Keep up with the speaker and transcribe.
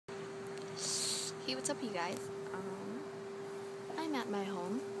Hey, what's up, you guys? I'm at my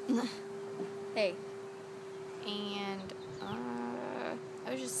home. Hey. And, I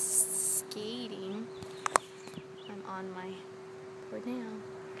was just skating. I'm on my board now.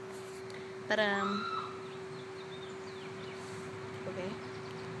 But, okay.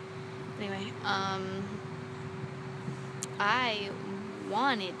 Anyway, I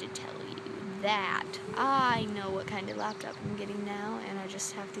wanted to tell you that I know what kind of laptop I'm getting now, and I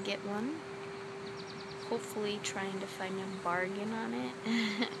just have to get one. Hopefully trying to find a bargain on it.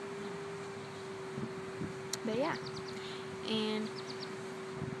 But yeah. And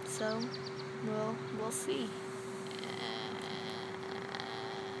so we'll see.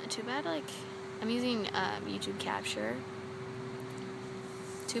 Too bad, like, I'm using YouTube Capture.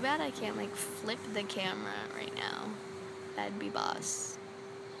 Too bad I can't, like, flip the camera right now. That'd be boss.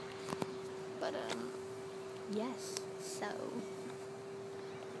 But yes. So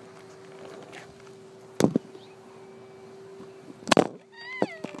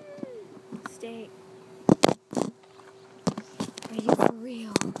stay. Are you for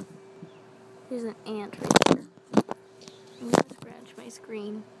real? There's an ant right here. I'm gonna scratch my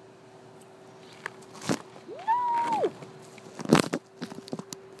screen. No!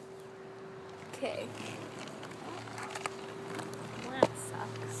 Okay. Well, that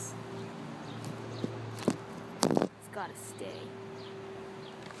sucks. It's gotta stay.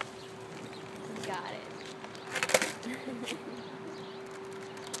 Got it.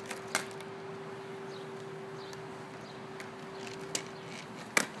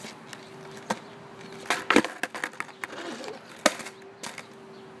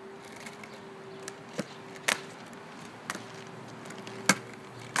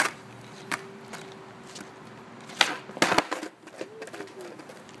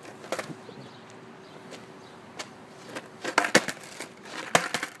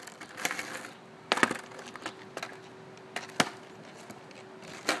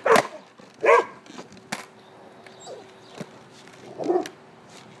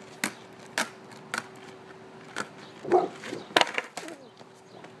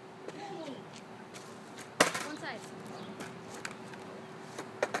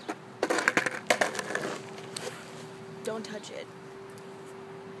 Don't touch it.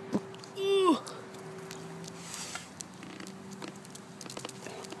 Ew.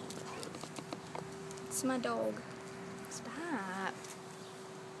 It's my dog. Stop.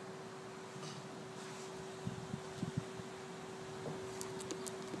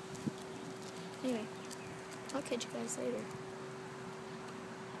 Anyway, I'll catch you guys later.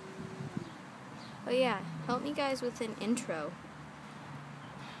 Oh yeah, help me guys with an intro.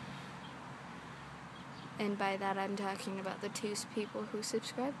 And by that I'm talking about the 2 people who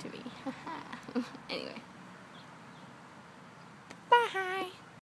subscribe to me. Anyway.